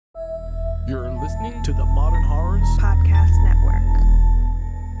listening to the Modern Horrors Podcast Network.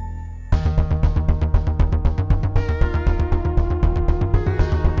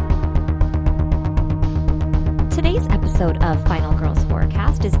 Today's episode of Final Girls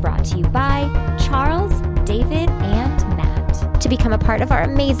Horrorcast is brought to you by Charles, David, and Matt. To become a part of our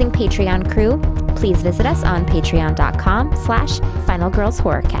amazing Patreon crew, please visit us on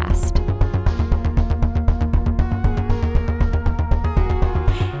patreon.com/finalgirlshorrorcast.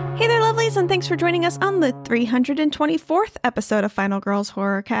 Hey there, lovelies, and thanks for joining us on the 324th episode of Final Girls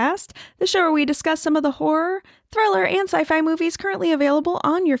Horrorcast, the show where we discuss some of the horror, thriller, and sci-fi movies currently available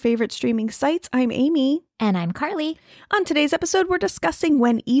on your favorite streaming sites. I'm Amy. And I'm Carly. On today's episode, we're discussing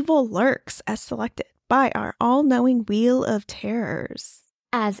When Evil Lurks, as selected by our all-knowing Wheel of Terrors.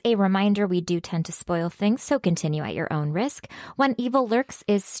 As a reminder, we do tend to spoil things, so continue at your own risk. When Evil Lurks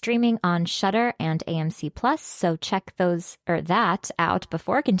is streaming on Shudder and AMC+, so check that out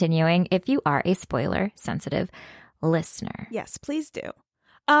before continuing if you are a spoiler-sensitive listener. Yes, please do.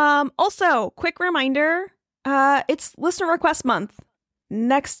 Also, quick reminder, it's listener request month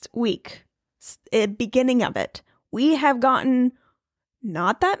next week, beginning of it. We have gotten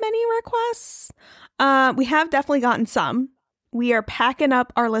not that many requests. We have definitely gotten some. We are packing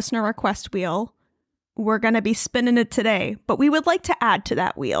up our listener request wheel. We're going to be spinning it today, but we would like to add to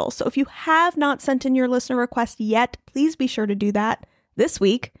that wheel. So if you have not sent in your listener request yet, please be sure to do that this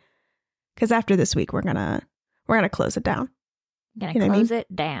week, because after this week, we're gonna close it down. We're gonna close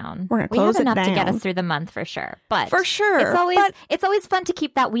it down. We're gonna close it down. We have enough to get us through the month for sure. But for sure, it's always fun to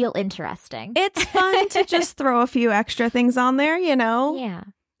keep that wheel interesting. It's fun to just throw a few extra things on there, you know.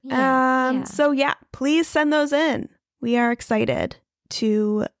 Yeah. So yeah, please send those in. We are excited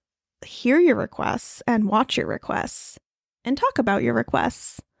to hear your requests and watch your requests and talk about your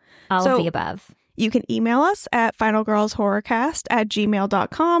requests. All of the above. You can email us at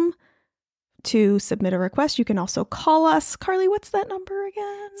finalgirlshorrorcast@gmail.com to submit a request. You can also call us. Carly, what's that number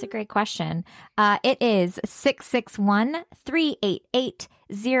again? It's a great question. It is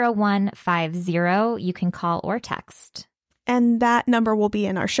 661-388-0150. You can call or text. And that number will be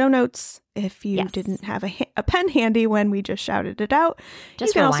in our show notes if you didn't have a pen handy when we just shouted it out. You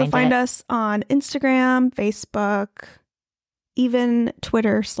can also find us on Instagram, Facebook, even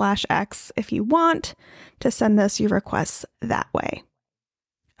Twitter/X if you want to send us your requests that way.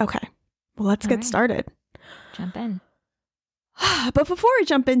 Okay, well, let's get started. Jump in. But before we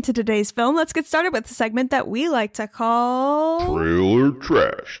jump into today's film, let's get started with the segment that we like to call Trailer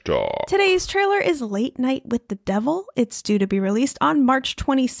Trash Talk. Today's trailer is Late Night with the Devil. It's due to be released on March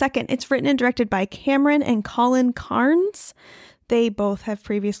 22nd. It's written and directed by Cameron and Colin Carnes. They both have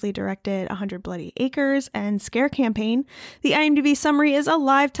previously directed 100 Bloody Acres and Scare Campaign. The IMDb summary is: a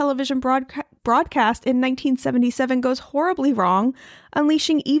live television broadcast in 1977 goes horribly wrong,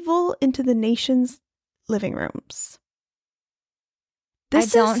 unleashing evil into the nation's living rooms. I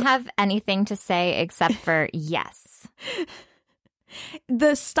don't have anything to say except for yes.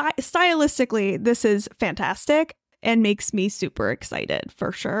 Stylistically, this is fantastic and makes me super excited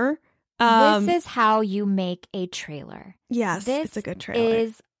for sure. This is how you make a trailer. Yes, it's a good trailer. This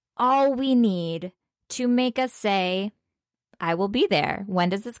is all we need to make us say, I will be there. When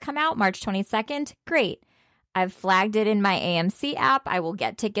does this come out? March 22nd? Great. I've flagged it in my AMC app. I will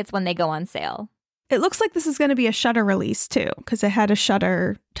get tickets when they go on sale. It looks like this is going to be a Shudder release, too, because it had a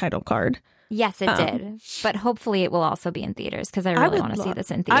Shudder title card. Yes, it did. But hopefully it will also be in theaters, because I really want to see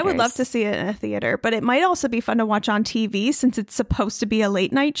this in theaters. I would love to see it in a theater, but it might also be fun to watch on TV since it's supposed to be a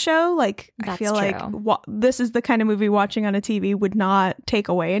late night show. Like, I feel like this is the kind of movie watching on a TV would not take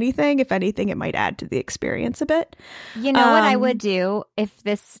away anything. If anything, it might add to the experience a bit. You know what I would do if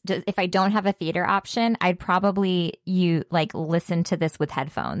I don't have a theater option? I'd probably listen to this with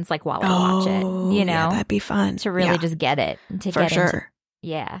headphones, like while I watch it. You know, yeah, that'd be fun to really just get it. For sure.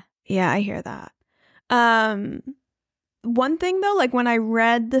 Yeah. Yeah, I hear that. One thing though, like when I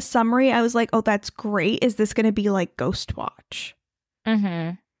read the summary, I was like, oh, that's great. Is this going to be like Ghost Watch?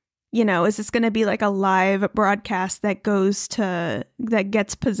 Mm-hmm. You know, is this going to be like a live broadcast that gets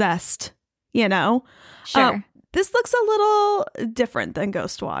possessed? You know? Sure. This looks a little different than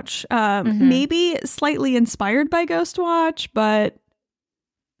Ghost Watch. Maybe slightly inspired by Ghost Watch, but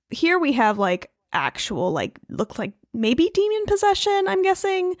here we have like actual, look like maybe demon possession, I'm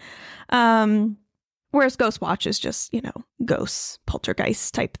guessing. Whereas Ghost Watch is just, you know, ghosts,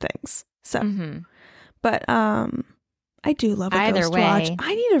 poltergeist type things. So, but I do love a Ghost Watch.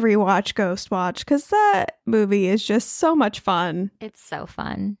 I need to rewatch Ghost Watch because that movie is just so much fun. It's so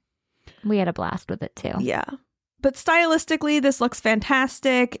fun. We had a blast with it too. Yeah. But stylistically, this looks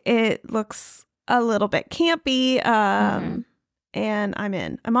fantastic. It looks a little bit campy. and I'm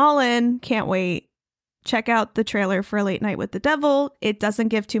in. I'm all in. Can't wait. Check out the trailer for Late Night with the Devil. It doesn't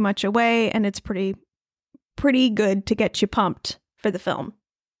give too much away, and it's pretty good to get you pumped for the film.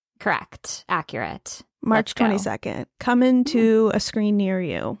 Correct. Accurate. March 22nd. Coming to a screen near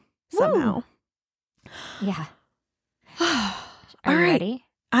you somehow. Woo. Yeah. Are you ready?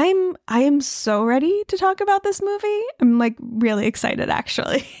 I am so ready to talk about this movie. I'm like really excited,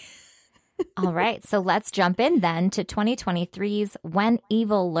 actually. All right, so let's jump in then to 2023's When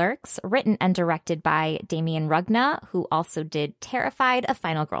Evil Lurks, written and directed by Damien Rugna, who also did Terrified, a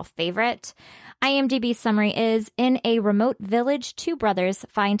Final Girl favorite. IMDb summary is, in a remote village, two brothers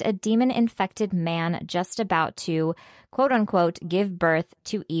find a demon-infected man just about to, quote-unquote, give birth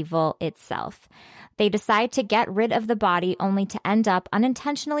to evil itself. They decide to get rid of the body only to end up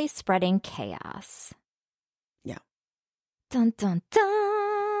unintentionally spreading chaos. Yeah. Dun, dun,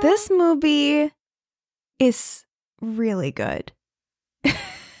 dun. This movie is really good. It's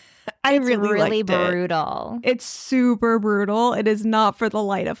really brutal. It's super brutal. It is not for the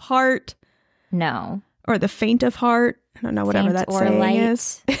light of heart. No. Or the faint of heart. I don't know, whatever that saying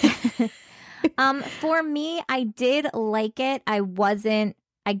is. For me, I did like it.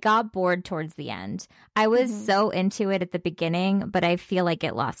 I got bored towards the end. I was so into it at the beginning, but I feel like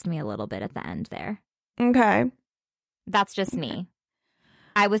it lost me a little bit at the end there. Okay. That's just me.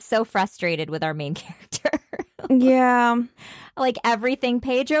 I was so frustrated with our main character. Yeah. Like everything,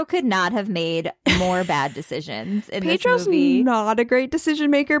 Pedro could not have made more bad decisions in Pedro's this movie. Not a great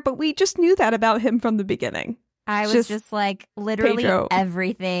decision maker, but we just knew that about him from the beginning. I was just like, literally Pedro.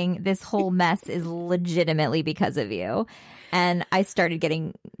 Everything, this whole mess is legitimately because of you. And I started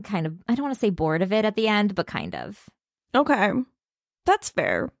getting kind of, I don't want to say bored of it at the end, but kind of. Okay. That's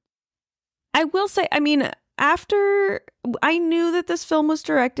fair. I will say, I mean, after I knew that this film was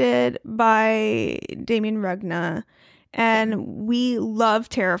directed by Damien Rugna, and we love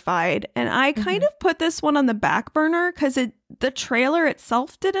Terrified, and I kind of put this one on the back burner because the trailer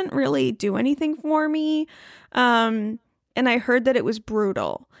itself didn't really do anything for me, and I heard that it was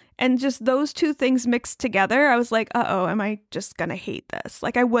brutal, and just those two things mixed together, I was like, uh-oh, am I just gonna hate this?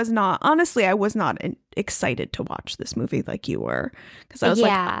 Like, I was not excited to watch this movie like you were, because I was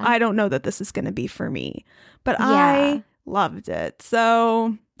like, I don't know that this is gonna be for me, but I loved it.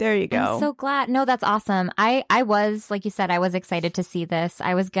 So there you go. I'm so glad. No, that's awesome. I was, like you said, I was excited to see this.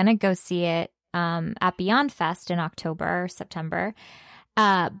 I was gonna go see it at Beyond Fest in October, September,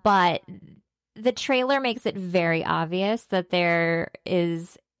 but the trailer makes it very obvious that there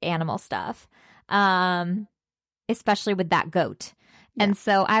is animal stuff, especially with that goat. Yeah. And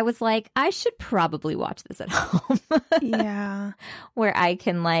so I was like, I should probably watch this at home. Yeah. Where I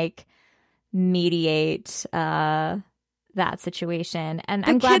can like mediate that situation. And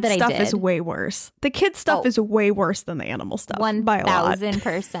I'm glad that I did. The kid stuff is way worse. The kid stuff is way worse than the animal stuff.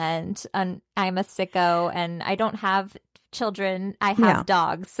 1000%. I'm a sicko and I don't have children. I have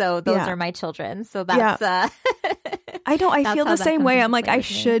dogs. So those are my children. So that's I feel the same way. I'm like, I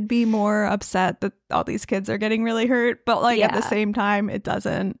should be more upset that all these kids are getting really hurt, but like at the same time, it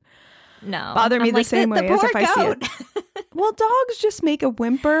doesn't bother me the same way as if I see it. Well, dogs just make a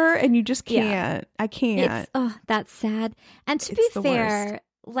whimper and you just can't. I can't. That's sad. And to be fair,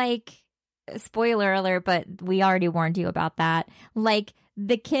 like, spoiler alert, but we already warned you about that. Like,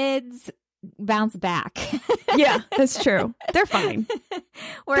 the kids bounce back. Yeah, that's true. They're fine.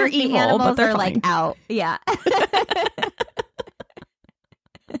 Whereas they're evil, the animals but they're are fine. Like out. Yeah.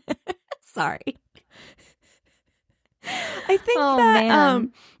 Sorry. I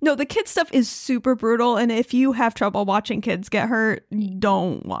think no, the kid stuff is super brutal, and if you have trouble watching kids get hurt,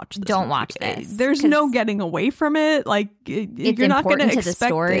 don't watch this. Don't watch this. There's no getting away from it. Like you're not going to expect the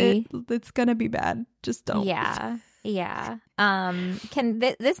story. It's going to be bad. Just don't. Yeah. Yeah.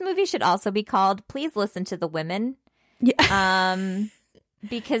 This movie should also be called Please Listen to the Women. Yeah.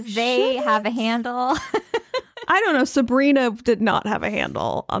 Because they have a handle. I don't know. Sabrina did not have a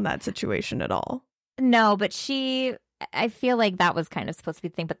handle on that situation at all. No, but I feel like that was kind of supposed to be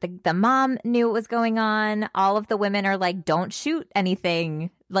the thing, but the mom knew what was going on. All of the women are like, don't shoot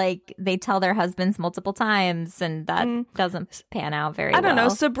anything. Like, they tell their husbands multiple times, and that doesn't pan out very well. I don't know.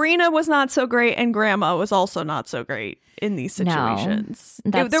 Sabrina was not so great, and Grandma was also not so great in these situations.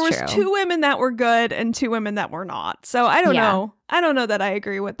 No, there was two women that were good and two women that were not. So I don't know. I don't know that I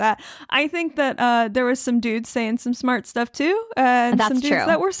agree with that. I think that there was some dudes saying some smart stuff too, and some dudes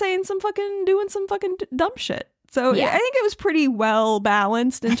that were saying doing some fucking dumb shit. So I think it was pretty well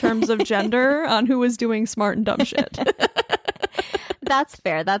balanced in terms of gender on who was doing smart and dumb shit. That's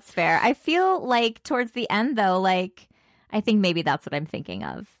fair. That's fair. I feel like towards the end, though, like, I think maybe that's what I'm thinking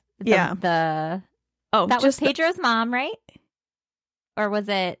of. That was Pedro's mom, right? Or was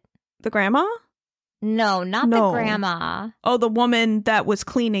it? The grandma? No, not No. the grandma. Oh, the woman that was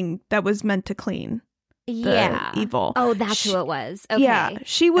cleaning, that was meant to clean. Yeah. Evil. Oh, that's who it was. Okay. Yeah,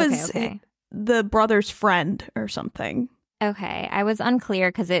 she was Okay. the brother's friend or something. Okay. I was unclear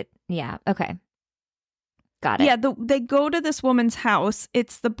because yeah. Okay. Got it. Yeah, they go to this woman's house.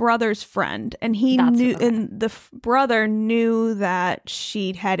 It's the brother's friend, and the brother knew that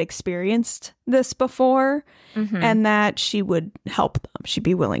she had experienced this before, and that she would help them. She'd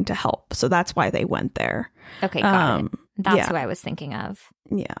be willing to help, so that's why they went there. Okay, got it. That's who I was thinking of.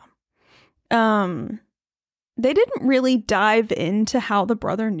 Yeah. They didn't really dive into how the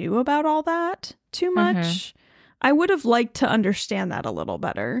brother knew about all that too much. I would have liked to understand that a little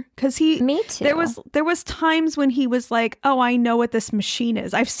better, because Me too. There was times when he was like, "Oh, I know what this machine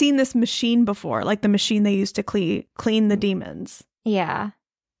is. I've seen this machine before, like the machine they used to clean the demons." Yeah.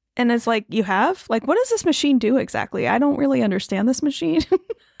 And it's like, "You have? Like, what does this machine do exactly? I don't really understand this machine."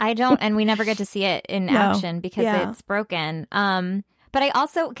 I don't, and we never get to see it in action because it's broken. But I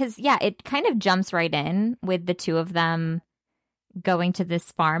also, because it kind of jumps right in with the two of them going to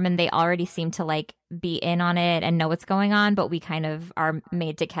this farm, and they already seem to like be in on it and know what's going on, but we kind of are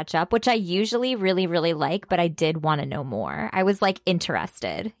made to catch up, which I usually really, really like, but I did want to know more. I was like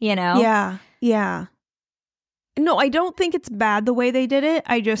interested, you know? Yeah. No, I don't think it's bad the way they did it.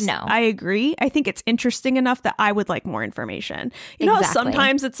 I agree. I think it's interesting enough that I would like more information. You know,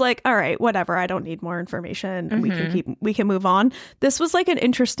 sometimes it's like, all right, whatever, I don't need more information, and we can move on. This was like an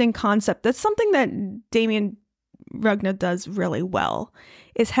interesting concept. That's something that Damien Rugna does really well,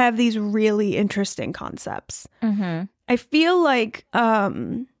 is have these really interesting concepts. I feel like,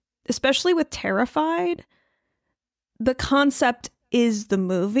 especially with Terrified, the concept is the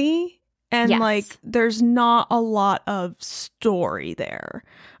movie. And like, there's not a lot of story there.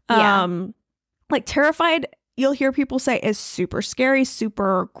 Like Terrified, you'll hear people say is super scary,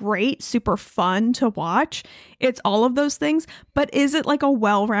 super great, super fun to watch. It's all of those things. But is it like a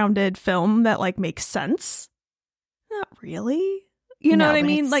well-rounded film that like makes sense? Not really. You know what I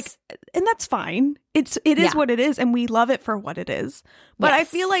mean? Like, and that's fine. It is what it is, and we love it for what it is. But I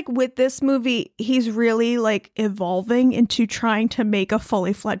feel like with this movie, he's really like evolving into trying to make a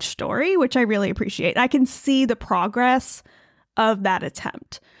fully fledged story, which I really appreciate. I can see the progress of that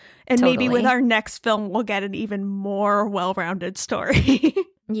attempt. And maybe with our next film, we'll get an even more well-rounded story.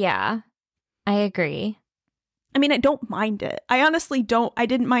 Yeah, I agree. I mean, I don't mind it. I honestly don't. I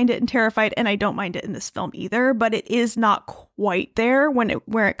didn't mind it in Terrified, and I don't mind it in this film either. But it is not quite there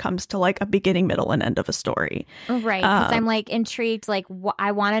where it comes to like a beginning, middle, and end of a story. Right, because I'm like intrigued. Like,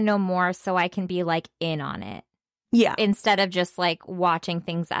 I want to know more so I can be like in on it. Yeah. Instead of just like watching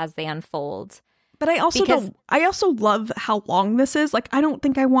things as they unfold. But I also love how long this is. Like, I don't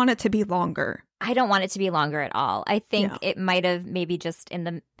think I want it to be longer. I don't want it to be longer at all. I think it might have maybe just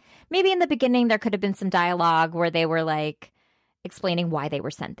maybe in the beginning, there could have been some dialogue where they were like explaining why they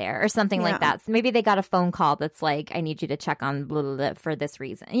were sent there or something like that. So maybe they got a phone call that's like, I need you to check on blah, blah, blah for this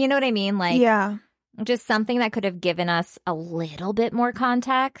reason. You know what I mean? Like, just something that could have given us a little bit more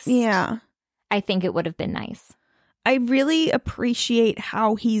context. Yeah. I think it would have been nice. I really appreciate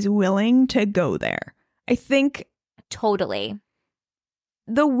how he's willing to go there. I think totally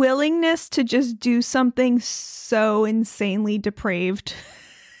the willingness to just do something so insanely depraved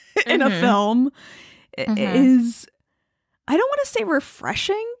in a film is, I don't want to say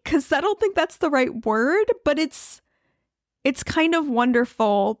refreshing, because I don't think that's the right word, but it's kind of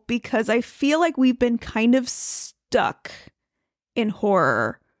wonderful, because I feel like we've been kind of stuck in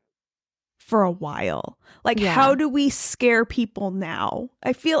horror for a while. Like, how do we scare people now?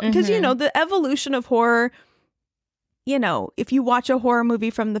 I feel, because, you know, the evolution of horror, you know, if you watch a horror movie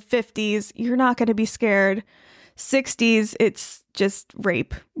from the 50s, you're not going to be scared. 60s, it's just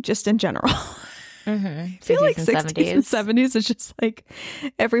rape, just in general. I feel like 60s and 70s is just like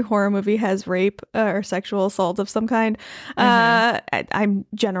every horror movie has rape or sexual assault of some kind. I'm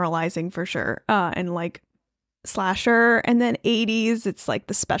generalizing for sure. And like slasher, and then 80s, it's like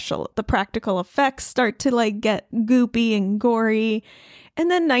the practical effects start to like get goopy and gory, and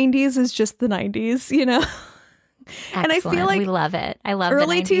then 90s is just the 90s, you know. And I feel like we love it. I love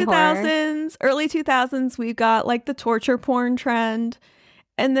early the 2000s. Early 2000s, we got like the torture porn trend,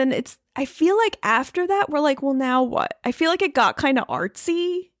 and then I feel like after that, we're like, well, now what? I feel like it got kind of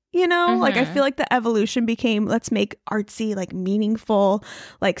artsy, you know. Like, I feel like the evolution became, let's make artsy, like meaningful,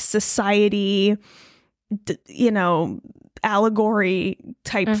 like society, you know, allegory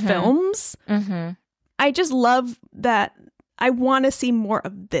type films. I just love that. I want to see more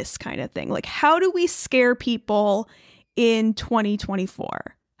of this kind of thing. Like, how do we scare people in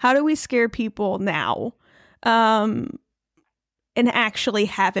 2024? How do we scare people now? and actually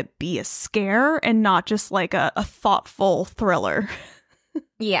have it be a scare and not just like a thoughtful thriller.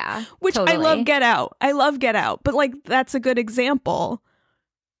 Yeah. Which totally. I love Get Out. I love Get Out. But like that's a good example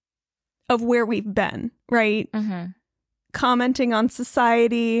of where we've been, right? Mm-hmm. Commenting on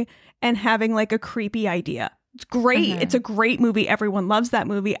society and having like a creepy idea. It's great. Mm-hmm. It's a great movie. Everyone loves that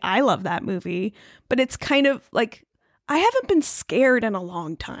movie. I love that movie. But it's kind of like, I haven't been scared in a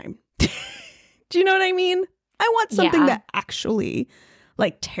long time. Do you know what I mean? I want something that actually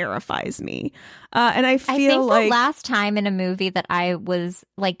like terrifies me. And I feel think like the last time in a movie that I was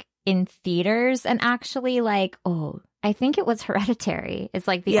like in theaters and actually like, oh, I think it was Hereditary. It's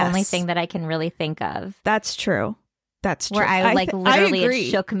like the only thing that I can really think of. That's true. That's true. Where I like literally agree.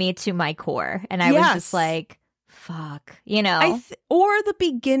 it shook me to my core. And I was just like, fuck, you know? Or the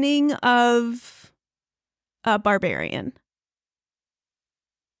beginning of Barbarian.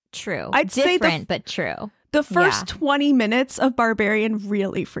 True. I'd Different, say but true. The first 20 minutes of Barbarian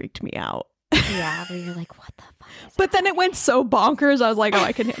really freaked me out. Yeah, where you're like, what the fuck is But then it went so bonkers, I was like, oh,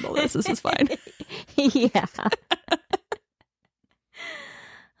 I can handle this. This is fine. Yeah.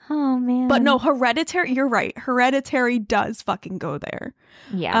 Oh, man. But no, Hereditary, you're right. Hereditary does fucking go there.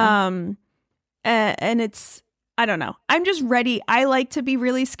 Yeah. And it's, I don't know. I'm just ready. I like to be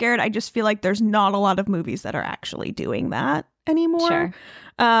really scared. I just feel like there's not a lot of movies that are actually doing that anymore.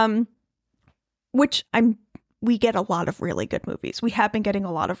 Sure. Which we get a lot of really good movies. We have been getting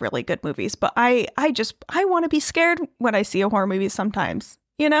a lot of really good movies, but I want to be scared when I see a horror movie sometimes,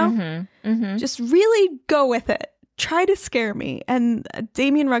 you know? Mm-hmm. Mm-hmm. Just really go with it. Try to scare me. And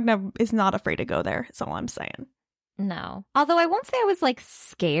Damien Rugna is not afraid to go there. That's all I'm saying. No. Although I won't say I was like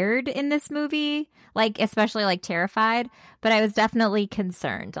scared in this movie, like especially like terrified, but I was definitely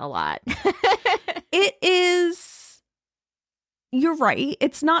concerned a lot. It is, you're right.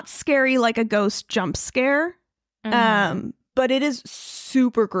 It's not scary like a ghost jump scare. Mm-hmm. But it is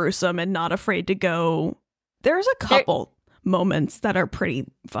super gruesome and not afraid to go. There's a couple moments that are pretty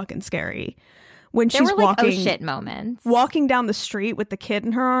fucking scary. When there she's were like walking, oh shit moments. Walking down the street with the kid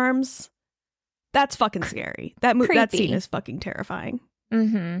in her arms. That's fucking scary. That scene is fucking terrifying.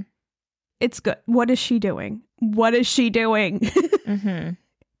 Mm-hmm. It's good. What is she doing? What is she doing? Mm-hmm.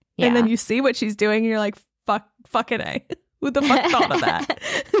 Yeah. And then you see what she's doing and you're like, fucking A. Who the fuck thought of that?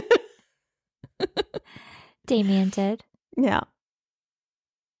 Damien did. Yeah.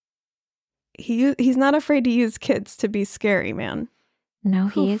 He's not afraid to use kids to be scary, man. No,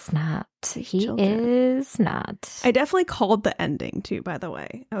 he is not. He is not. I definitely called the ending too, by the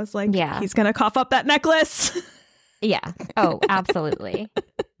way. I was like, yeah, he's gonna cough up that necklace. Yeah. Oh, absolutely.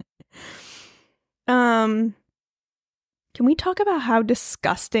 Can we talk about how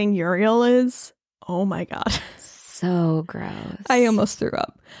disgusting Uriel is? Oh my god. So gross. I almost threw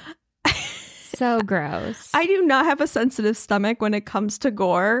up. So gross. I do not have a sensitive stomach when it comes to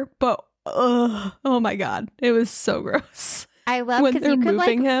gore, but oh my god, it was so gross. I love when because they're you could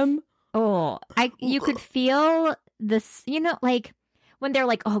moving like him. Oh, you could feel this, you know, like when they're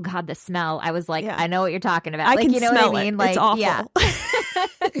like, oh god, the smell. I was like, I know what you're talking about. I like, can you know smell what I mean? it. Like, it's awful. yeah.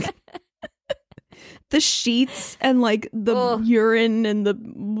 The sheets and like the urine and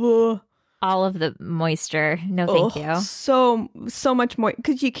the all of the moisture. No, thank you. So much more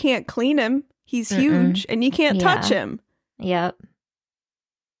because you can't clean him. He's huge and you can't touch him. Yep.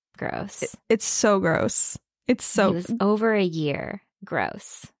 Gross. It's so gross. It's so. It was over a year.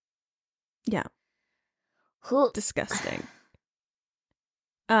 Gross. Yeah. Disgusting.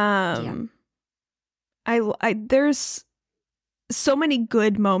 Yeah. I there's so many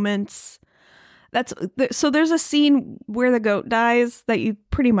good moments. So there's a scene where the goat dies that you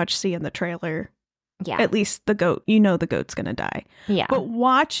pretty much see in the trailer. Yeah. At least the goat, you know the goat's gonna die. Yeah. But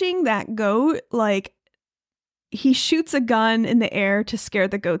watching that goat, like he shoots a gun in the air to scare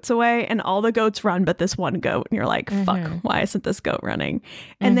the goats away and all the goats run but this one goat. And you're like, fuck, why isn't this goat running?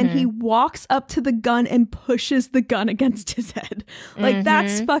 And then he walks up to the gun and pushes the gun against his head. Like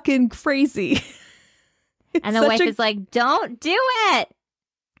that's fucking crazy. And the wife is like, don't do it.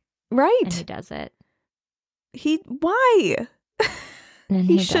 Right. And he does it. Why? And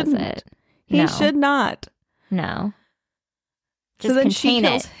he shouldn't. Does it. He should not. No. Just so then she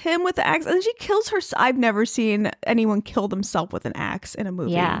contain kills him with the axe, and then she kills her. I've never seen anyone kill themselves with an axe in a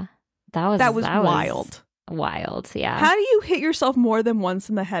movie. Yeah, that was wild. Wild, yeah. How do you hit yourself more than once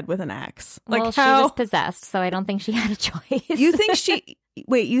in the head with an axe? Like, well, she was possessed, so I don't think she had a choice. You think she?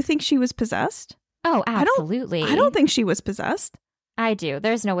 Wait, you think she was possessed? Oh, absolutely. I don't think she was possessed. I do.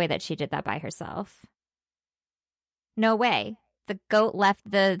 There's no way that she did that by herself. No way.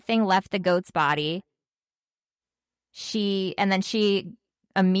 The thing left the goat's body. And then she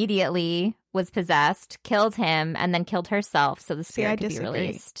immediately was possessed, killed him, and then killed herself so the spirit could be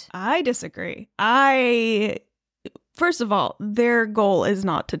released. I disagree. First of all, their goal is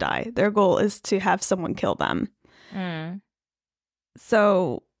not to die. Their goal is to have someone kill them.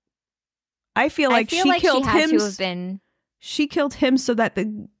 So I feel like she killed him. She killed him so that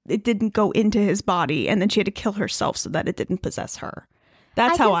it didn't go into his body, and then she had to kill herself so that it didn't possess her.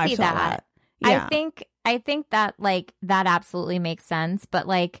 That's how I feel that. Yeah. I think that like that absolutely makes sense, but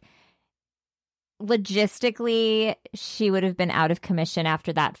like logistically, she would have been out of commission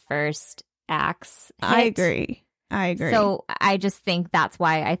after that first axe hit. I agree. So I just think that's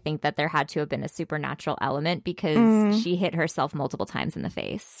why I think that there had to have been a supernatural element, because she hit herself multiple times in the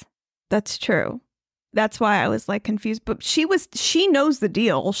face. That's true. That's why I was like confused. But she knows the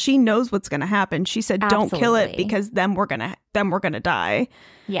deal. She knows what's going to happen. She said, "Don't kill it, because then we're gonna die."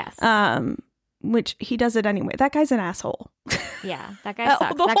 Yes. Which he does it anyway. That guy's an asshole. Yeah, that guy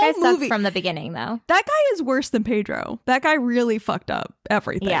sucks. That guy sucks from the beginning, though. That guy is worse than Pedro. That guy really fucked up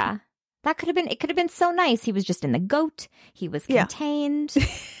everything. Yeah. It could have been so nice. He was just in the goat. He was contained.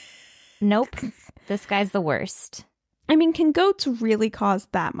 Nope. This guy's the worst. I mean, can goats really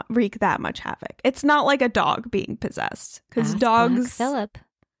wreak that much havoc? It's not like a dog being possessed. Because dogs... Black Phillip.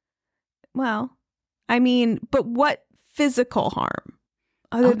 Well, I mean, but what physical harm?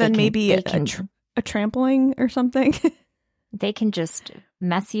 Other than maybe a trampling or something? They can just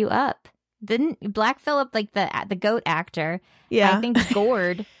mess you up. Didn't Black Phillip, like the goat actor, I think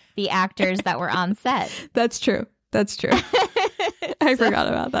gored the actors that were on set. That's true. I forgot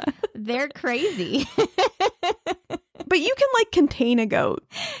about that. They're crazy. But you can like contain a goat.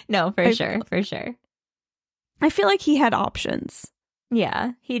 No, for sure. I feel like he had options.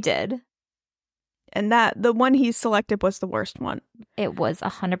 Yeah, he did. And that the one he selected was the worst one. It was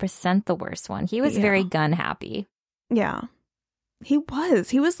 100% the worst one. He was very gun happy. Yeah. He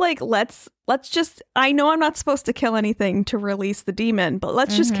was like, let's just, I know I'm not supposed to kill anything to release the demon, but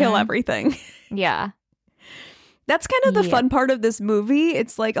let's just kill everything. Yeah. That's kind of the fun part of this movie.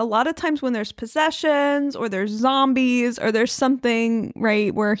 It's like a lot of times when there's possessions or there's zombies or there's something,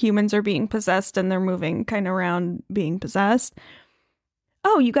 right, where humans are being possessed and they're moving kind of around being possessed.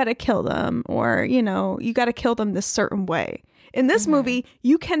 Oh, you got to kill them, or, you know, you got to kill them this certain way. In this movie,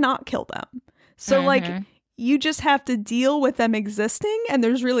 you cannot kill them. So like, you just have to deal with them existing, and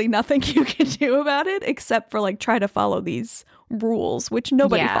there's really nothing you can do about it except for like try to follow these rules, which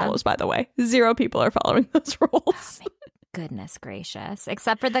nobody follows, by the way. 0 people are following those rules. Oh, goodness gracious.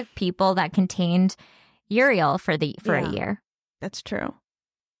 Except for the people that contained Uriel for a year. That's true.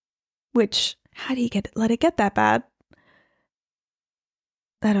 Which, how do you let it get that bad?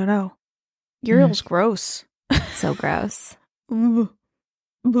 I don't know. Uriel's gross. So gross. Ugh.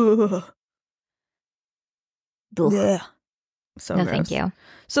 So no, gross. thank you.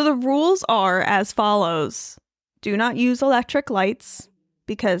 So the rules are as follows. Do not use electric lights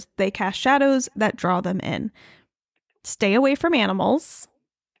because they cast shadows that draw them in. Stay away from animals.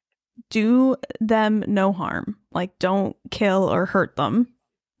 Do them no harm. Like, don't kill or hurt them.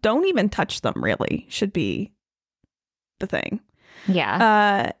 Don't even touch them, really, should be the thing.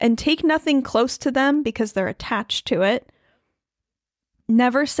 Yeah. And take nothing close to them because they're attached to it.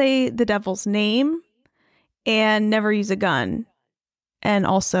 Never say the devil's name. And never use a gun. And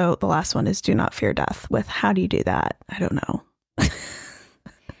also, the last one is do not fear death. With how do you do that? I don't know.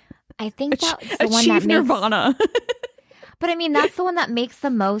 I think that's the one that makes nirvana. But I mean, that's the one that makes the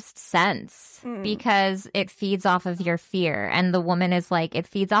most sense because it feeds off of your fear. And the woman is like, it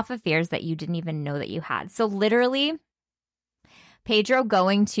feeds off of fears that you didn't even know that you had. So literally, Pedro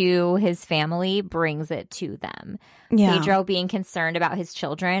going to his family brings it to them. Yeah. Pedro being concerned about his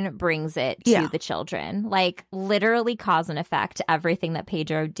children brings it to the children. Like, literally cause and effect. Everything that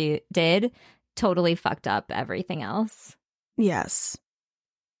Pedro did totally fucked up everything else. Yes.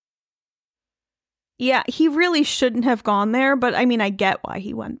 Yeah, he really shouldn't have gone there, but I mean, I get why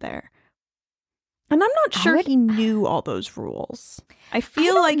he went there. And I'm not sure he knew all those rules. I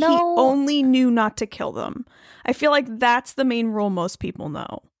feel like he only knew not to kill them. I feel like that's the main rule most people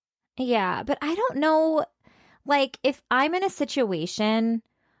know. Yeah, but I don't know. Like, if I'm in a situation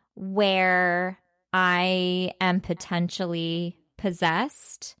where I am potentially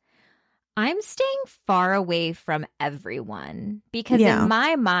possessed, I'm staying far away from everyone. Because in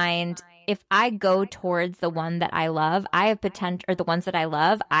my mind, if I go towards the one that I love, I have potential, or the ones that I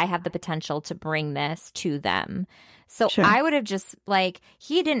love, I have the potential to bring this to them. So I would have just, like,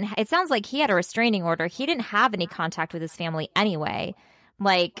 it sounds like he had a restraining order. He didn't have any contact with his family anyway.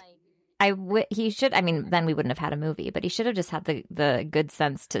 Like, he should, I mean, then we wouldn't have had a movie, but he should have just had the good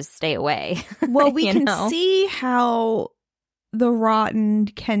sense to stay away. Well, we can see how the rotten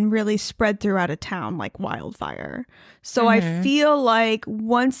can really spread throughout a town like wildfire. So I feel like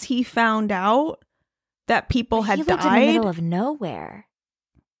once he found out that people had died. He lived in the middle of nowhere.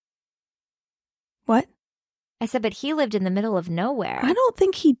 What? I said, but he lived in the middle of nowhere. I don't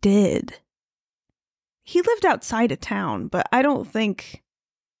think he did. He lived outside of town, but I don't think.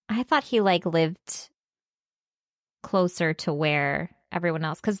 I thought he like lived closer to where everyone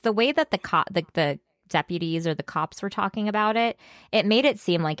else, because the way that the deputies or the cops were talking about it, it made it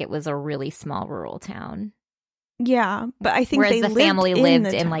seem like it was a really small rural town. Yeah, but I think whereas the family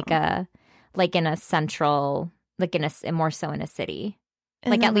lived in town. like in a central, like in a more so in a city. I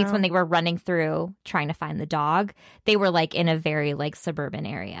Like don't at least know. when they were running through trying to find the dog, they were like in a very like suburban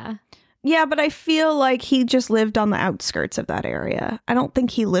area. Yeah, but I feel like he just lived on the outskirts of that area. I don't think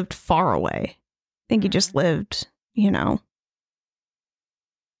he lived far away. I think he just lived,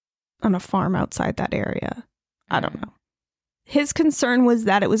 on a farm outside that area. I don't know. His concern was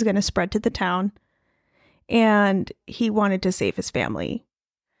that it was going to spread to the town, and he wanted to save his family.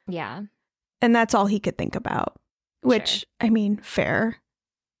 Yeah. And that's all he could think about, which, Sure. I mean, fair,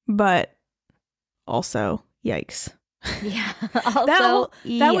 but also, yikes. Yeah. Also,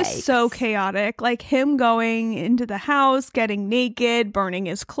 that was so yikes. chaotic. Like him going into the house, getting naked, burning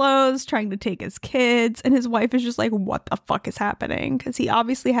his clothes, trying to take his kids. And his wife is just like, what the fuck is happening? Because he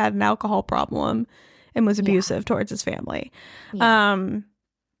obviously had an alcohol problem and was abusive towards his family. Yeah.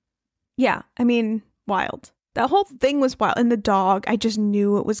 I mean, wild. That whole thing was wild. And the dog, I just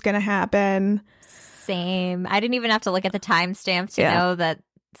knew it was going to happen. Same. I didn't even have to look at the timestamp to know that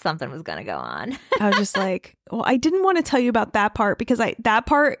something was going to go on. I was just like, well, I didn't want to tell you about that part because I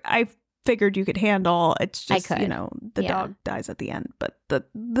figured you could handle. It's just, the dog dies at the end. But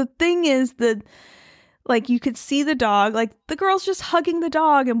the thing is like you could see the dog, like the girl's just hugging the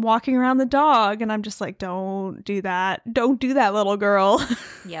dog and walking around the dog. And I'm just like, don't do that. Don't do that, little girl.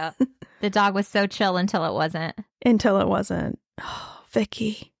 Yep. The dog was so chill until it wasn't. Oh,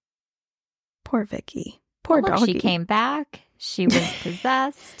 Vicky. Poor Vicky. Poor Look, doggy. she came back. She was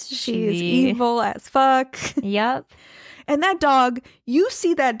possessed. She is evil as fuck. Yep. And that dog, you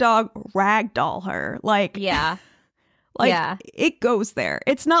see that dog ragdoll her. Like, yeah. It goes there.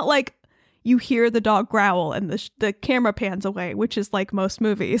 It's not like you hear the dog growl and the camera pans away, which is like most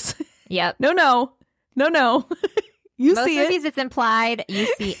movies. Yep. No. You most see movies, it. It's implied. You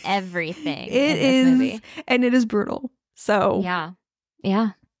see everything It in is, this movie. And it is brutal. So yeah.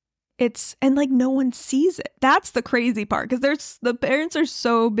 And like no one sees it. That's the crazy part because the parents are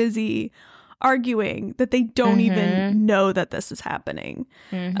so busy arguing that they don't even know that this is happening.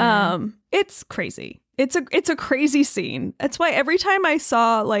 It's crazy. It's a crazy scene. That's why every time I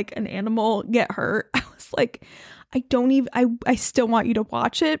saw like an animal get hurt, I was like, I still want you to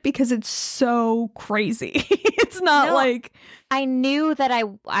watch it because it's so crazy. It's not like I knew that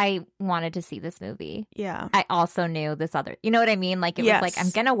I wanted to see this movie. Yeah. I also knew this other, you know what I mean? Like it was like, I'm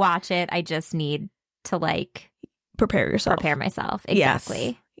going to watch it. I just need to like prepare myself.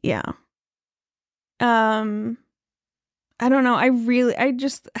 Exactly. Yes. Yeah. I don't know. I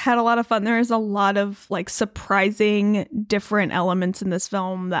just had a lot of fun. There is a lot of like surprising different elements in this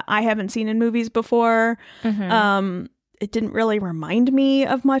film that I haven't seen in movies before. It didn't really remind me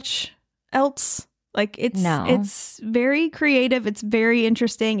of much else. Like it's very creative. It's very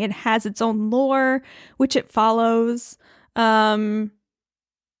interesting. It has its own lore, which it follows. I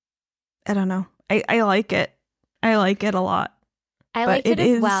don't know. I like it. I like it a lot. I liked it as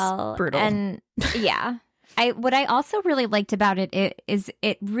is well. Brutal. And yeah. What I also really liked about it is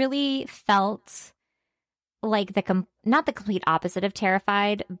it really felt like not the complete opposite of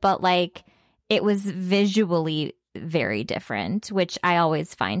Terrified, but like it was visually very different, which I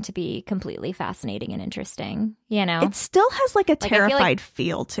always find to be completely fascinating and interesting. You know, it still has like a Terrified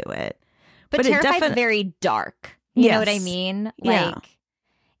feel to it, but Terrified's very dark. You know what I mean? Like,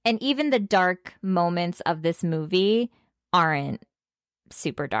 and even the dark moments of this movie aren't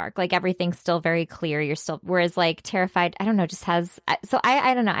super dark. Like everything's still very clear. Whereas like Terrified, I don't know, just has. So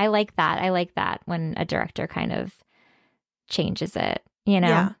I don't know. I like that. I like that when a director kind of changes it. You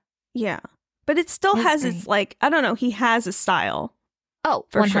know? Yeah. But it still has its like, I don't know, he has a style. Oh,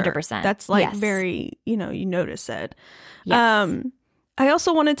 for 100%. Sure. That's like very, you notice it. Yes. I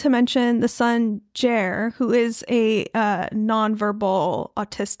also wanted to mention the son, Jer, who is a nonverbal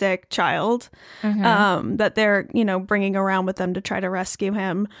autistic child that they're, bringing around with them to try to rescue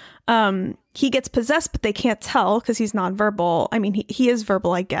him. He gets possessed, but they can't tell because he's nonverbal. I mean, he is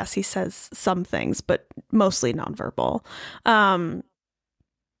verbal, I guess. He says some things, but mostly nonverbal.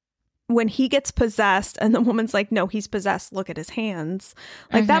 when he gets possessed and the woman's like, no, he's possessed, look at his hands.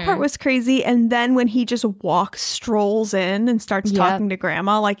 Like that part was crazy. And then when he just strolls in and starts talking to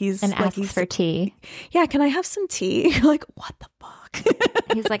grandma like he's asks for tea. Yeah, can I have some tea? Like, what the fuck?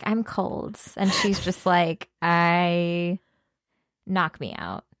 He's like, I'm cold. And she's just like, knock me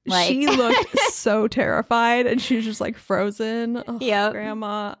out. Like, she looked so terrified and she was just like frozen. Oh,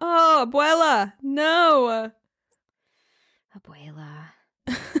 grandma. Oh, abuela. No. Abuela.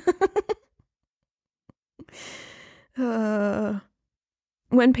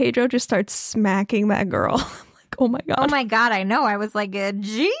 When Pedro just starts smacking that girl, I'm like, oh my god. Oh my god, I know. I was like,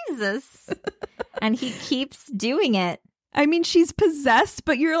 Jesus. And he keeps doing it. I mean, she's possessed,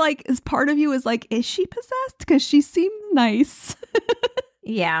 but you're like, as part of you is like, is she possessed? Because she seems nice.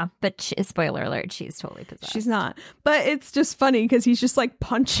 Yeah, but spoiler alert, she's totally possessed. She's not. But it's just funny because he's just like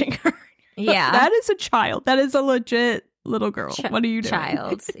punching her. Yeah. That is a child. That is a legit little girl. What are you doing?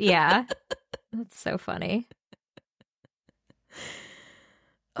 Child. Yeah. That's so funny.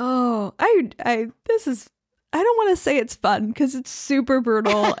 Oh, I don't want to say it's fun because it's super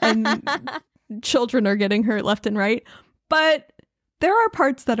brutal and children are getting hurt left and right. But there are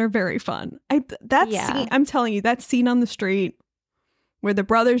parts that are very fun. Scene, I'm telling you, that scene on the street where the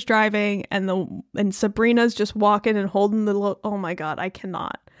brother's driving and Sabrina's just walking and holding oh my god, I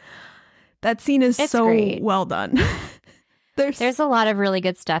cannot. That scene is so great. Well done. There's a lot of really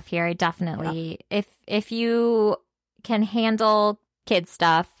good stuff here. I definitely, if you can handle kid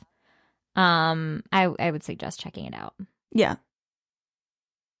stuff, I would suggest checking it out. Yeah.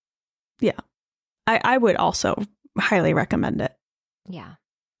 Yeah. I would also highly recommend it. Yeah.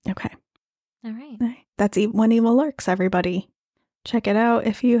 Okay. All right. That's When Evil Lurks, everybody. Check it out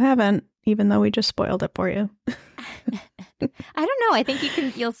if you haven't, even though we just spoiled it for you. I don't know. I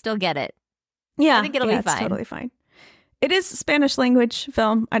think you'll still get it. Yeah. I think it'll be fine. It's totally fine. It is a Spanish language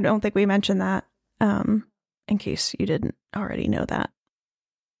film. I don't think we mentioned that. In case you didn't already know that.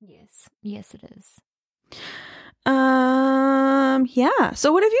 Yes, it is. Yeah.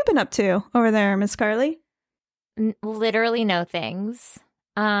 So what have you been up to over there, Miss Carly? Literally no things.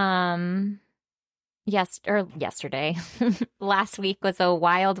 Yesterday. Last week was a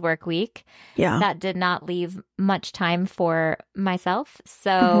wild work week. Yeah. That did not leave much time for myself.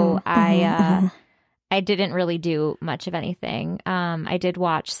 So I didn't really do much of anything. I did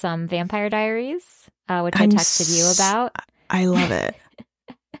watch some Vampire Diaries, which I texted you about. I love it.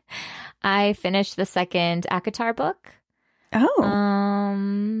 I finished the second ACOTAR book.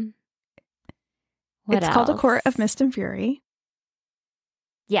 Oh. It's called A Court of Mist and Fury.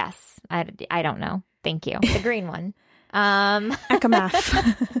 Yes. I don't know. Thank you. The green one. Akamath.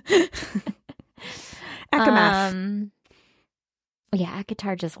 Akamath. Yeah,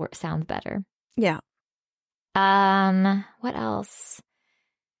 ACOTAR just sounds better. Yeah. What else?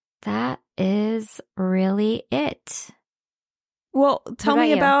 That is really it. Well, tell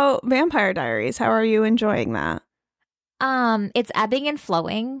me about Vampire Diaries. How are you enjoying that? It's ebbing and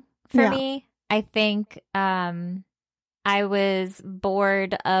flowing for me. I think I was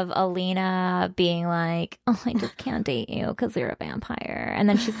bored of Alina being like, oh, I just can't date you because you're a vampire. And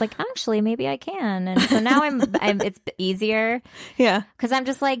then she's like, actually, maybe I can. And so now it's easier. Yeah. Because I'm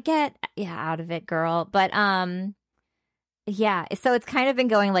just like, get out of it, girl. But yeah. So it's kind of been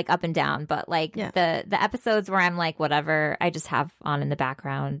going like up and down. But like the episodes where I'm like, whatever, I just have on in the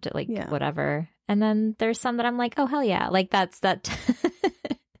background, like whatever. And then there's some that I'm like, oh, hell yeah. Like that's that.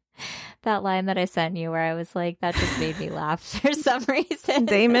 That line that I sent you where I was like, that just made me laugh for some reason.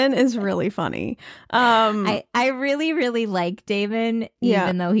 Damon is really funny. I really, really like Damon,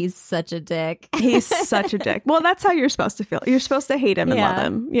 even though he's such a dick. He's such a dick. Well, that's how you're supposed to feel. You're supposed to hate him and love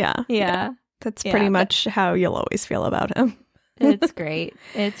him. Yeah. That's pretty much how you'll always feel about him. It's great.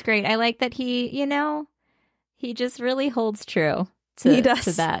 It's great. I like that he just really holds true to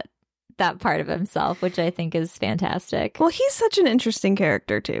that part of himself, which I think is fantastic. Well, he's such an interesting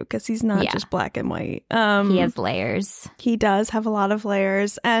character too, because he's not just black and white. He has layers. He does have a lot of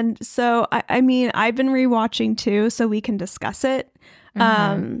layers. And so, I mean, I've been rewatching too, so we can discuss it.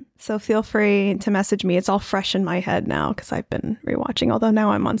 So feel free to message me. It's all fresh in my head now because I've been rewatching, although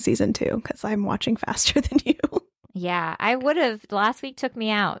now I'm on season 2 because I'm watching faster than you. Yeah, I would have. Last week took me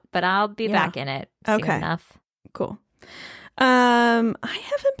out, but I'll be back in it soon enough. Cool. I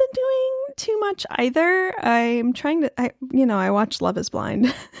haven't been doing too much either. I'm trying to, I watched Love is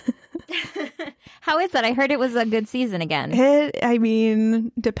Blind. How is that? I heard it was a good season again.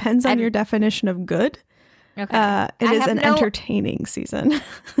 Depends on your definition of good. Okay. It is an entertaining season.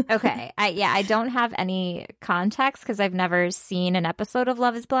 Okay. I don't have any context because I've never seen an episode of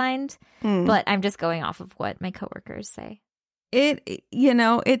Love is Blind, but I'm just going off of what my coworkers say.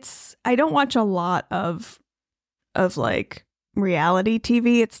 I don't watch a lot of like reality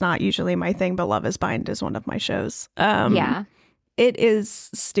TV. It's not usually my thing, but Love is Blind is one of my shows. Yeah. It is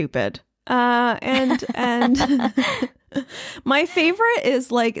stupid. And my favorite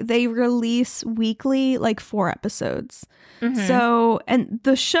is like they release weekly like 4 episodes. Mm-hmm. So, and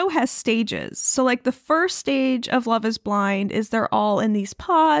the show has stages. So like the first stage of Love is Blind is they're all in these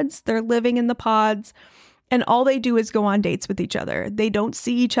pods. They're living in the pods. And all they do is go on dates with each other. They don't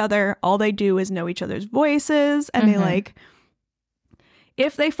see each other. All they do is know each other's voices. And they like,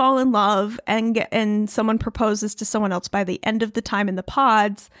 if they fall in love and someone proposes to someone else by the end of the time in the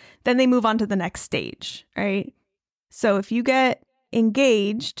pods, then they move on to the next stage, right? So if you get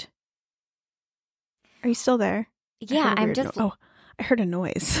engaged, are you still there? Yeah, I'm just... I heard a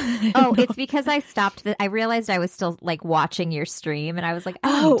noise. Oh, it's because I stopped. I realized I was still like watching your stream, and I was like,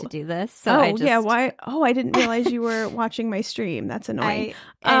 I need to do this. So why? Oh, I didn't realize you were watching my stream. That's annoying.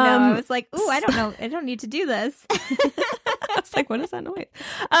 I know. I was like, ooh, I don't know. I don't need to do this. I was like, what is that noise?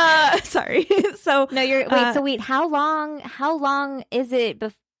 Sorry. So no, wait. How long is it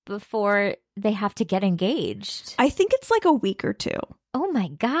before they have to get engaged? I think it's like a week or 2. Oh my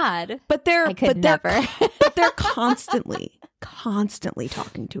God. But they're never. But they're constantly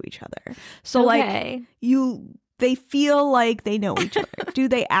talking to each other. So like they feel like they know each other. Do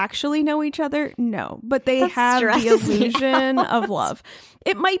they actually know each other? No. But they have the illusion of love.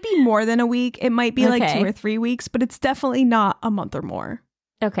 It might be more than a week. It might be like 2 or 3 weeks, but it's definitely not a month or more.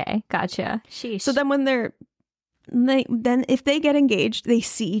 Okay, gotcha. Sheesh. So then when then if they get engaged, they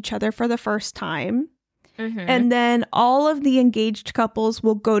see each other for the first time. Mm-hmm. And then all of the engaged couples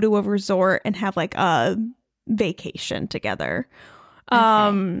will go to a resort and have like a vacation together.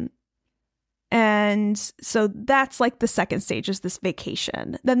 Okay. And so that's like the second stage is this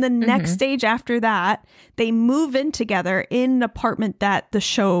vacation. Then the next stage after that, they move in together in an apartment that the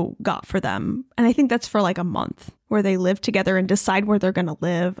show got for them. And I think that's for like a month where they live together and decide where they're going to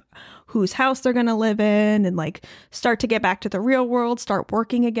live, whose house they're going to live in, and like start to get back to the real world, start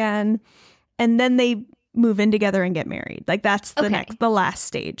working again. And then they move in together and get married. Like that's the last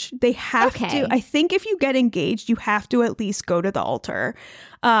stage. They have to, I think if you get engaged, you have to at least go to the altar.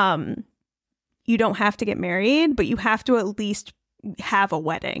 You don't have to get married, but you have to at least have a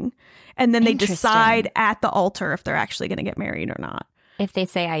wedding. And then they decide at the altar if they're actually going to get married or not. If they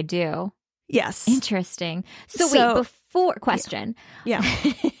say I do. Yes. Interesting. So wait, before question. Yeah.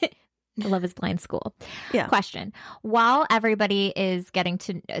 Love is Blind School. Yeah. Question. While everybody is getting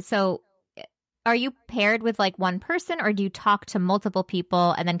to, so are you paired with like one person, or do you talk to multiple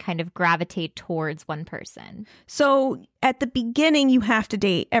people and then kind of gravitate towards one person? So at the beginning, you have to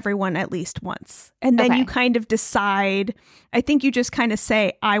date everyone at least once. And then you kind of decide, I think you just kind of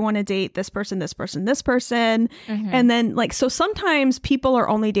say, I want to date this person, this person, this person. And then like, so sometimes people are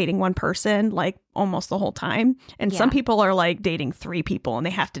only dating one person, like almost the whole time. And some people are like dating 3 people and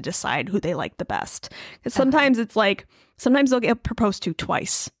they have to decide who they like the best. Because sometimes it's like, sometimes they'll get proposed to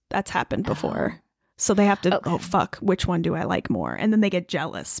twice. That's happened before. So they have to, oh, fuck, which one do I like more? And then they get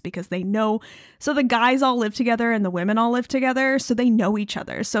jealous because they know. So the guys all live together and the women all live together. So they know each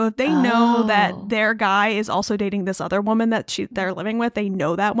other. So if they know that their guy is also dating this other woman that they're living with, they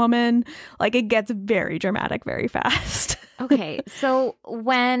know that woman. Like it gets very dramatic very fast. Okay. So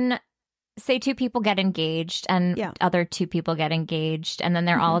when, say 2 people get engaged and other 2 people get engaged and then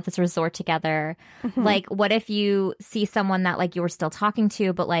they're all at this resort together. Like, what if you see someone that like you were still talking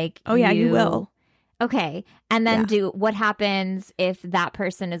to, but like, you will. Okay. And then what happens if that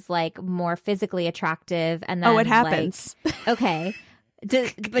person is like more physically attractive and then it happens. Like, okay.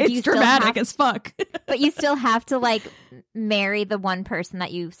 But it's dramatic as fuck. But you still have to like marry the one person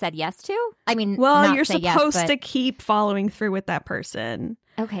that you said yes to? I mean, well, you're supposed to keep following through with that person.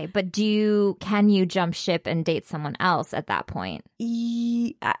 Okay, but can you jump ship and date someone else at that point?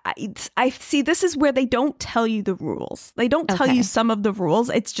 I see. This is where they don't tell you the rules. They don't tell you some of the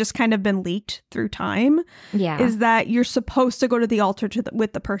rules. It's just kind of been leaked through time. Yeah, is that you're supposed to go to the altar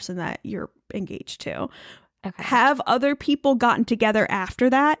with the person that you're engaged to. Okay. Have other people gotten together after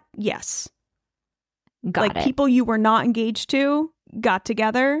that? Yes. Got it. People you were not engaged to got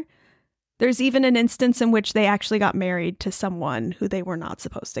together. There's even an instance in which they actually got married to someone who they were not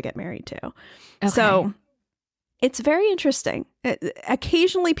supposed to get married to. Okay. So it's very interesting.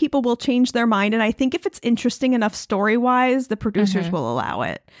 Occasionally people will change their mind. And I think if it's interesting enough story-wise, the producers will allow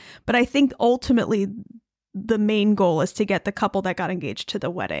it. But I think ultimately the main goal is to get the couple that got engaged to the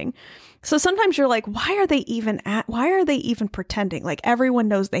wedding. So sometimes you're like, why are they even pretending? Like everyone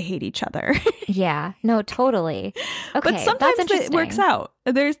knows they hate each other. Yeah, no, totally. Okay, but sometimes it works out.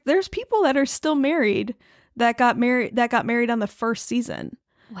 There's people that are still married that got married on the first season.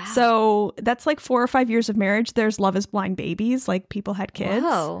 Wow. So that's like 4 or 5 years of marriage. There's Love is Blind babies. Like people had kids.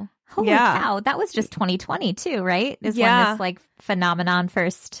 Whoa. Holy cow. That was just 2020 too, right? Is when this like phenomenon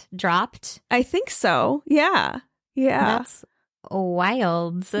first dropped. I think so. Yeah. Yeah. That's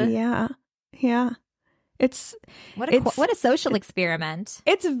wild. Yeah. Yeah. It's what a social experiment.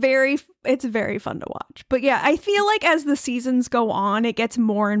 It's very fun to watch. But yeah, I feel like as the seasons go on, it gets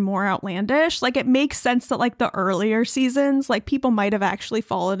more and more outlandish. Like it makes sense that like the earlier seasons, like people might have actually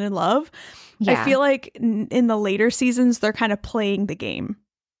fallen in love. Yeah. I feel like in the later seasons, they're kind of playing the game.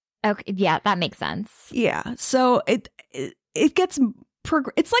 Okay, yeah, that makes sense. Yeah. So it gets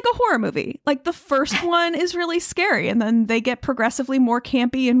it's like a horror movie. Like the first one is really scary, and then they get progressively more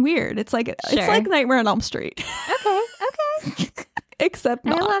campy and weird. It's like Nightmare on Elm Street. Okay. Except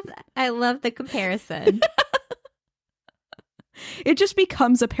not. I love the comparison. It just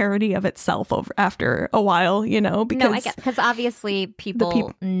becomes a parody of itself after a while, you know. Because obviously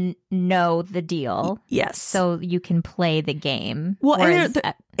people know the deal. Yes, so you can play the game. Well,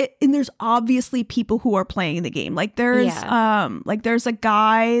 and there's obviously people who are playing the game. Like there's there's a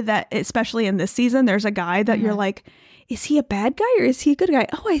guy that, especially in this season, there's a guy that you're like, is he a bad guy or is he a good guy?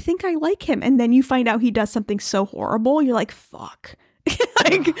 Oh, I think I like him. And then you find out he does something so horrible. You're like, fuck.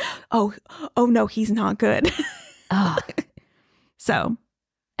 Like, oh no, he's not good. Oh. So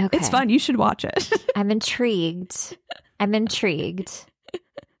it's fun. You should watch it. I'm intrigued.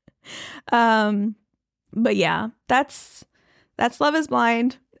 But yeah, that's Love is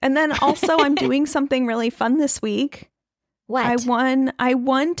Blind. And then also I'm doing something really fun this week. What? I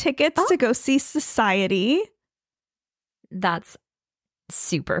won tickets to go see Society. That's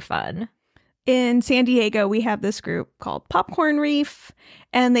super fun. In San Diego, we have this group called Popcorn Reef,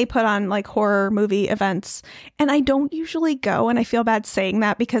 and they put on like horror movie events. And I don't usually go, and I feel bad saying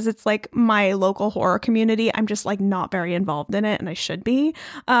that because it's like my local horror community. I'm just like not very involved in it, and I should be.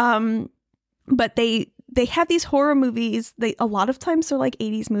 But they have these horror movies. A lot of times they're like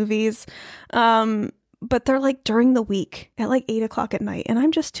 80s movies, but they're like during the week at like 8:00 at night, and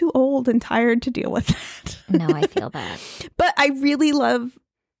I'm just too old and tired to deal with that. No, I feel that. But I really love.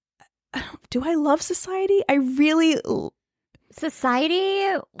 Do I love Society? I really. Society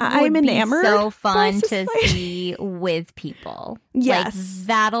I'm enamored. So fun to see with people. Yes, like,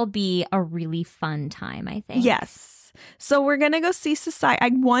 that'll be a really fun time, I think. Yes. So we're going to go see Society. I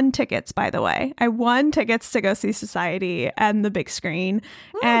won tickets, by the way. I won tickets to go see Society and the big screen.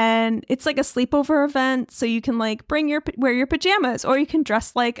 Ooh. And it's like a sleepover event. So you can like wear your pajamas, or you can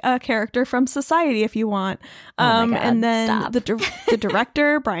dress like a character from Society if you want. Oh my God, and then stop. the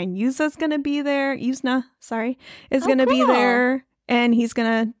director, Brian Yuzna, is going to be there. Is going to be there. And he's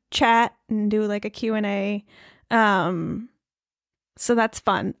going to chat and do like a Q&A. So that's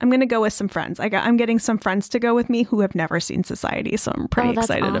fun. I'm going to go with some friends. I'm getting some friends to go with me who have never seen Society. So I'm pretty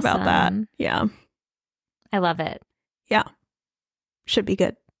excited about that. Yeah. I love it. Yeah. Should be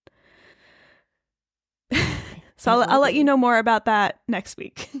good. So I'll let you know more about that next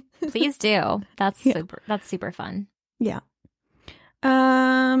week. Please do. That's super fun. Yeah.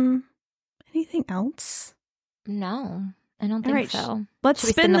 Anything else? No, I don't think so. Let's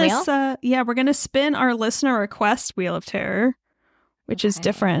spin this. We're going to spin our listener request Wheel of Terror, which is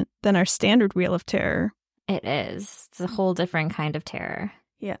different than our standard Wheel of Terror. It is. It's a whole different kind of terror.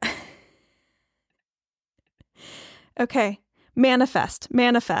 Yeah. Okay. Manifest.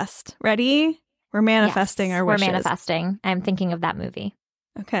 Ready? We're manifesting our wishes. We're manifesting. I'm thinking of that movie.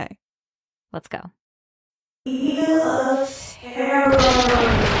 Okay. Let's go. Wheel of Terror.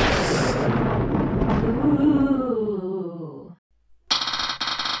 Ooh.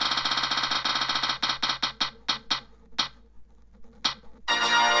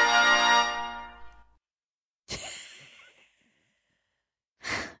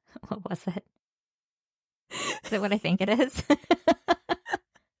 What was it? Is it what I think it is?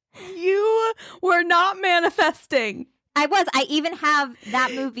 You were not manifesting. I was. I even have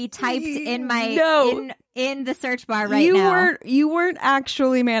that movie typed in my in the search bar now. You weren't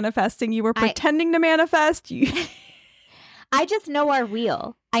actually manifesting. You were pretending to manifest. I just know our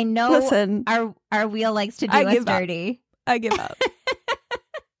wheel. I know. Listen, our wheel likes to do us dirty. I give up.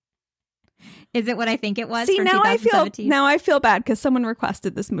 Is it what I think it was? See, for now 2017? now I feel bad because someone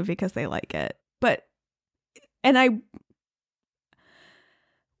requested this movie because they like it.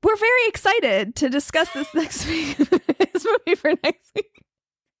 We're very excited to discuss this next week. This movie for next week.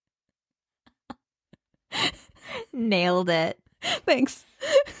 Nailed it. Thanks.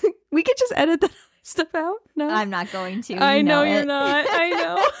 We could just edit that stuff out. No, I'm not going to. I know you're not. I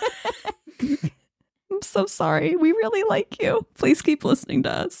know. I'm so sorry. We really like you. Please keep listening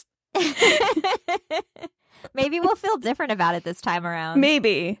to us. Maybe we'll feel different about it this time around.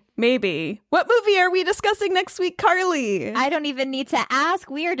 Maybe. What movie are we discussing next week, Carly? I don't even need to ask.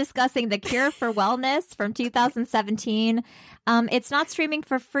 We are discussing The Cure for Wellness from 2017. It's not streaming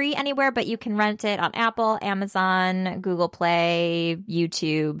for free anywhere, but you can rent it on Apple, Amazon, Google Play,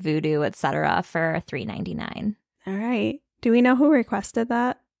 YouTube, Vudu, etc. for $3.99. All right. Do we know who requested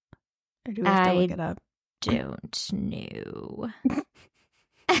that? Or do we have to look it up? Don't know.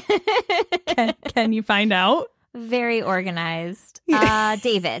 Can you find out? Very organized.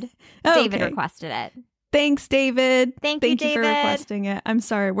 David. Okay. David requested it. Thanks, David. Thank you, for David. requesting it. I'm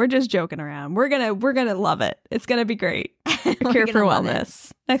sorry, we're just joking around. We're gonna love it. It's gonna be great. We're Cure for gonna love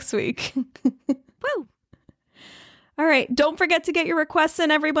Wellness next week. Woo! All right. Don't forget to get your requests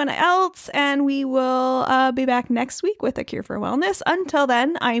in, everyone else, and we will be back next week with A Cure for Wellness. Until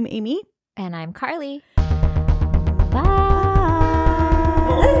then, I'm Amy. And I'm Carly. Bye.